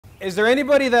Is there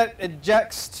anybody that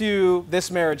objects to this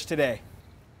marriage today?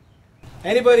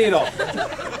 Anybody at all?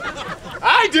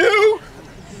 I do!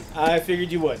 I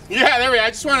figured you would. Yeah, there we go.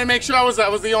 I just wanted to make sure I was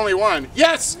the only one.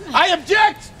 Yes, I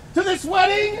object to this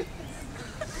wedding.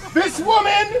 This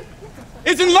woman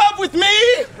is in love with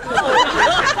me.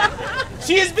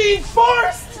 She is being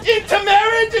forced into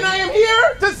marriage, and I am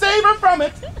here to save her from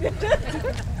it.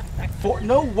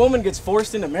 No woman gets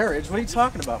forced into marriage. What are you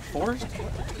talking about? Forced?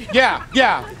 Yeah.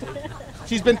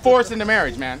 She's been forced into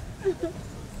marriage, man.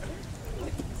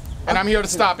 And I'm here to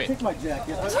stop it. Take my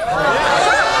jacket.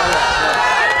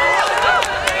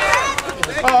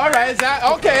 Oh, all right. Is that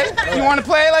okay? You want to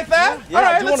play like that? Yeah, all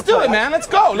right, let's do it, man. Let's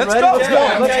go. Let's go. Let's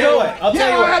go.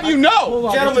 I'll have you know.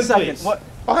 Gentlemen, please.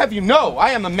 I'll have you know, I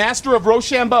am a master of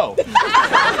Rochambeau.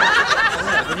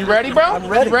 You ready, bro? I'm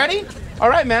ready. You ready? All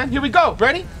right, man. Here we go.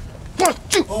 Ready? 1,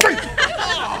 2, 3.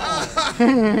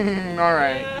 All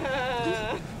right.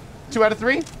 2 out of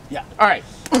 3? Yeah. All right.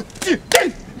 1, 2,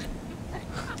 3.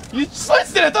 You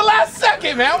switched it at the last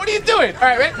second, man. What are you doing? All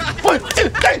right, ready? 1, 2,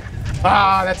 3.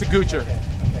 Ah, that's a goocher. Okay.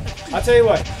 I'll tell you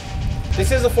what.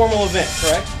 This is a formal event,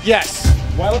 correct? Yes.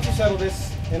 Why don't you settle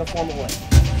this in a formal way?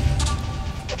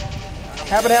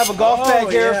 Happen to have a golf bag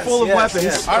here full of weapons.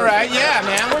 Yes. All right, yeah,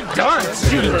 man. We're done. Are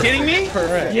you kidding me?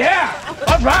 Correct. Yeah.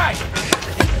 All right.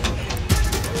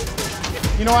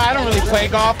 You know what? I don't really play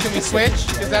golf. Can we switch?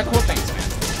 Is that cool? Thanks, man.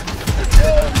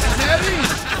 It's heavy.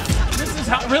 This is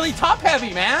really top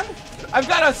heavy, man. I've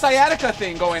got a sciatica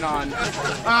thing going on.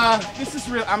 This is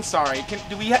real. I'm sorry.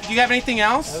 Do you have anything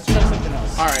else? Let's try something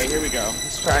else. All right, here we go.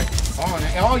 Let's try.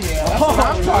 Oh yeah. That's what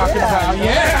I'm talking about.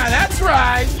 Yeah, that's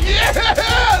right. Yeah,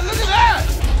 look at that.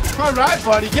 All right,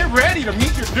 buddy. Get ready to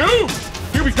meet your doom.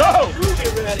 Here we go.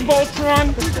 Get ready.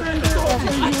 Voltron, defender of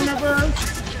the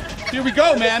universe. Here we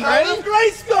go, man. Ready?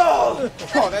 Grayskull!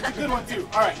 Oh, that's a good one too.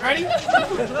 All right, ready?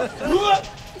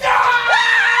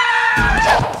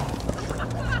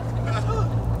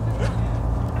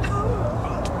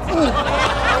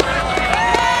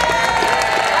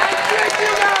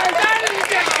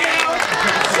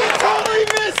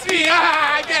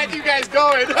 I got you guys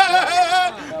going.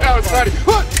 That was funny.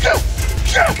 Well,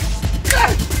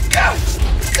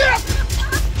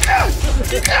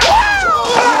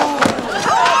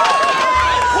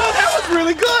 that was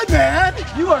really good, man.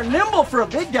 You are nimble for a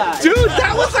big guy. Dude,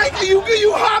 that was like, you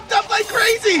hopped up like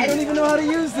crazy. I don't even know how to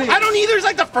use these. I don't either. It's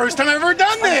like the first time I've ever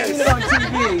done I've seen this. it on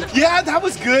TV. Yeah, that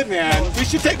was good, man. We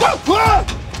should take. Whoa! Whoa!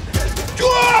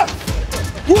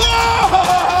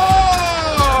 Whoa!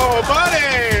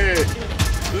 Buddy!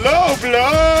 Low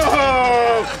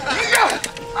blow!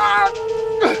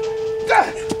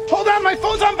 Hold on, my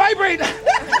phone's on vibrate.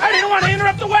 I didn't want to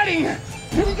interrupt the wedding.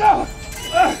 Here we go.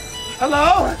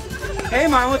 Hello? Hey,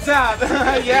 man, what's up?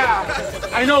 Yeah.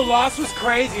 I know loss was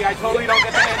crazy. I totally don't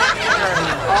get the ending either.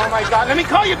 Oh, my God. Let me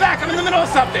call you back. I'm in the middle of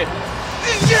something.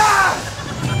 Yeah!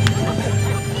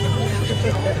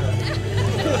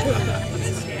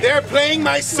 They're playing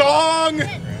my song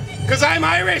because I'm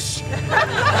Irish.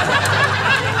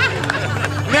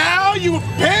 Now you are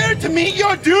prepared to meet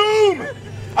your doom.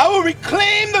 I will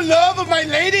reclaim the love of my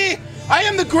lady. I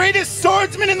am the greatest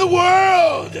swordsman in the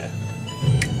world.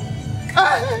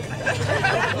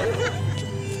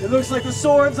 It looks like the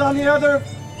sword's on the other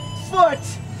foot.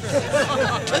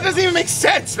 That doesn't even make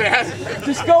sense, man.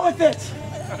 Just go with it.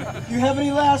 Do you have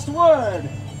any last word?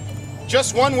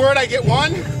 Just one word, I get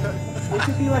one? It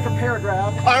could be like a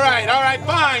paragraph. All right,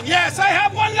 fine. Yes, I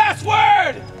have one last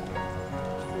word.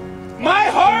 My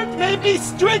heart may be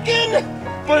stricken,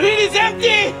 but it is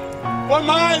empty. For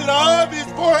my love is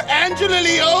for Angela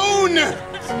Leone.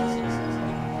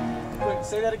 Wait,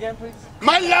 say that again, please.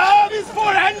 My love is for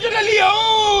Angela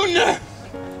Leone.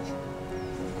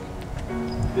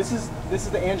 This is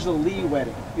the Angela Lee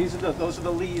wedding. Those are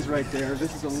the Lees right there.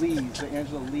 This is the Lees, the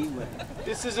Angela Lee wedding.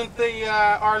 This isn't the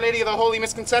Our Lady of the Holy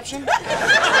Misconception?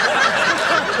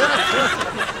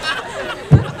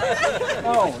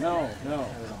 No.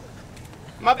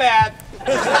 My bad. All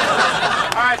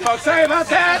right, folks, sorry about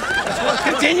that.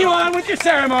 Continue on with your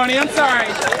ceremony. I'm sorry.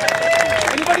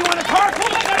 Anybody want a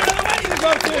carpool? I got another wedding to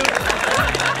go to.